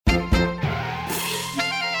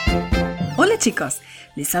Hola chicos,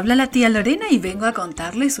 les habla la tía Lorena y vengo a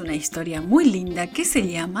contarles una historia muy linda que se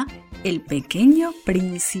llama El pequeño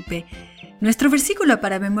príncipe. Nuestro versículo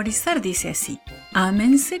para memorizar dice así: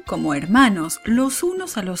 Ámense como hermanos los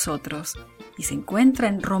unos a los otros, y se encuentra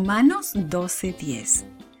en Romanos 12:10.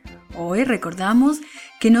 Hoy recordamos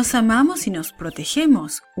que nos amamos y nos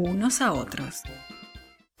protegemos unos a otros.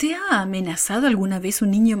 ¿Te ha amenazado alguna vez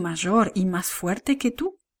un niño mayor y más fuerte que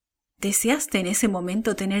tú? ¿Deseaste en ese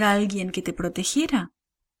momento tener a alguien que te protegiera?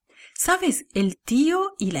 ¿Sabes? El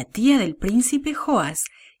tío y la tía del príncipe Joás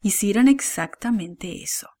hicieron exactamente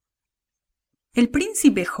eso. El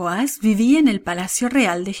príncipe Joás vivía en el palacio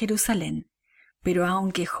real de Jerusalén, pero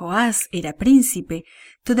aunque Joás era príncipe,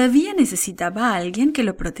 todavía necesitaba a alguien que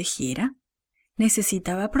lo protegiera.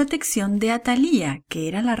 Necesitaba protección de Atalía, que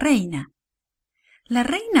era la reina. La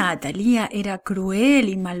reina Atalía era cruel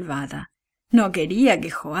y malvada. No quería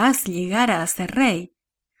que Joás llegara a ser rey.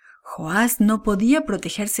 Joás no podía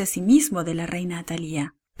protegerse a sí mismo de la reina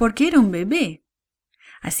Atalía, porque era un bebé.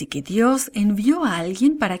 Así que Dios envió a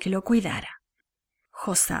alguien para que lo cuidara.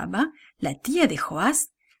 Josaba, la tía de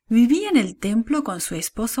Joás, vivía en el templo con su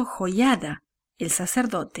esposo Joiada, el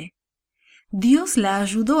sacerdote. Dios la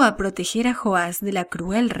ayudó a proteger a Joás de la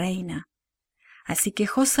cruel reina. Así que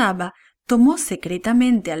Josaba tomó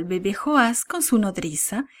secretamente al bebé Joás con su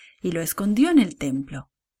nodriza y lo escondió en el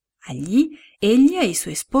templo. Allí, ella y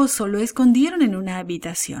su esposo lo escondieron en una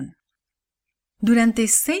habitación. Durante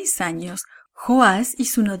 6 años, Joás y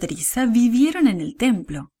su nodriza vivieron en el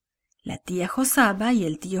templo. La tía Josaba y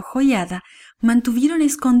el tío Joiada mantuvieron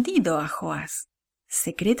escondido a Joás.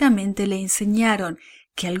 Secretamente le enseñaron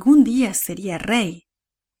que algún día sería rey.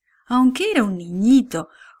 Aunque era un niñito,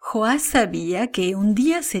 Joás sabía que un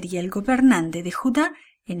día sería el gobernante de Judá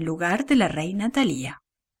en lugar de la reina Atalía.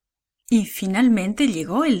 Y finalmente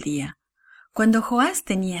llegó el día. Cuando Joás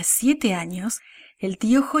tenía 7 años, el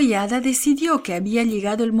tío Joiada decidió que había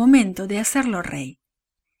llegado el momento de hacerlo rey.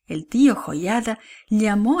 El tío Joiada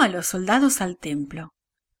llamó a los soldados al templo.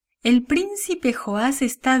 «El príncipe Joás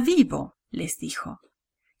está vivo», les dijo.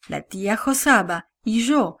 «La tía Josaba y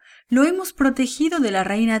yo lo hemos protegido de la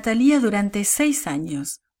reina Atalía durante 6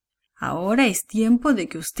 años. Ahora es tiempo de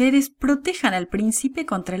que ustedes protejan al príncipe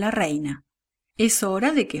contra la reina. Es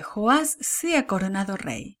hora de que Joás sea coronado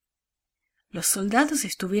rey». Los soldados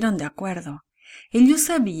estuvieron de acuerdo. Ellos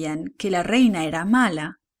sabían que la reina era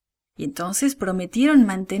mala, y entonces prometieron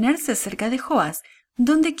mantenerse cerca de Joás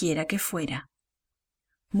donde quiera que fuera.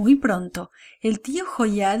 Muy pronto, el tío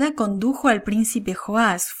Joiada condujo al príncipe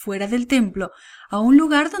Joás fuera del templo a un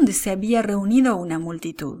lugar donde se había reunido una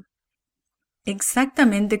multitud.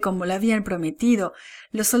 Exactamente como lo habían prometido,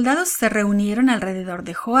 los soldados se reunieron alrededor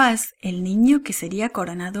de Joás, el niño que sería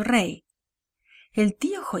coronado rey. El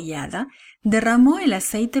tío Joiada derramó el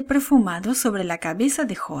aceite perfumado sobre la cabeza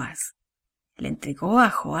de Joás. Le entregó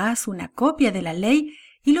a Joás una copia de la ley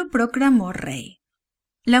y lo proclamó rey.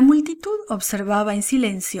 La multitud observaba en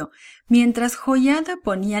silencio mientras Joiada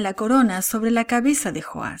ponía la corona sobre la cabeza de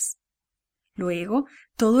Joás. Luego,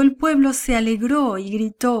 todo el pueblo se alegró y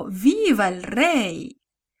gritó «¡Viva el rey!».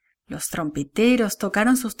 Los trompeteros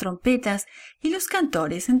tocaron sus trompetas y los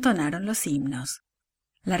cantores entonaron los himnos.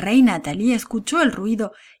 La reina Atalía escuchó el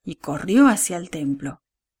ruido y corrió hacia el templo.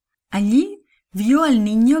 Allí vio al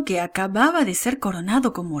niño que acababa de ser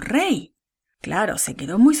coronado como rey. Claro, se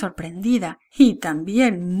quedó muy sorprendida y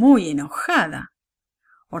también muy enojada.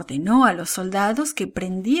 Ordenó a los soldados que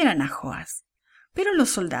prendieran a Joás. Pero los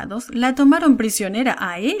soldados la tomaron prisionera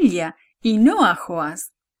a ella y no a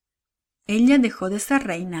Joás. Ella dejó de ser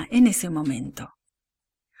reina en ese momento.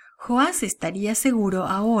 Joás estaría seguro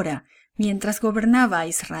ahora mientras gobernaba a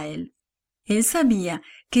Israel. Él sabía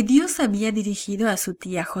que Dios había dirigido a su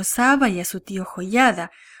tía Josaba y a su tío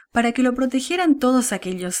Joiada para que lo protegieran todos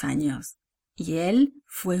aquellos años. Y él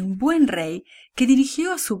fue un buen rey que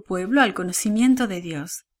dirigió a su pueblo al conocimiento de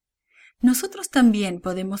Dios. Nosotros también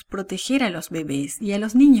podemos proteger a los bebés y a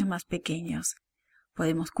los niños más pequeños.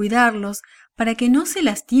 Podemos cuidarlos para que no se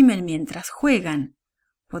lastimen mientras juegan.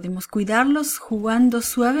 Podemos cuidarlos jugando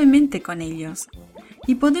suavemente con ellos.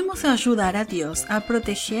 Y podemos ayudar a Dios a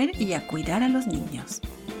proteger y a cuidar a los niños.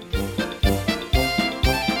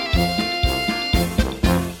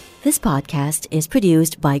 This podcast is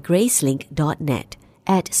produced by Gracelink.net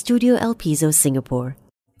at Studio El Piso, Singapore.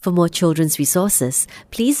 For more children's resources,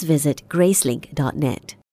 please visit Gracelink.net.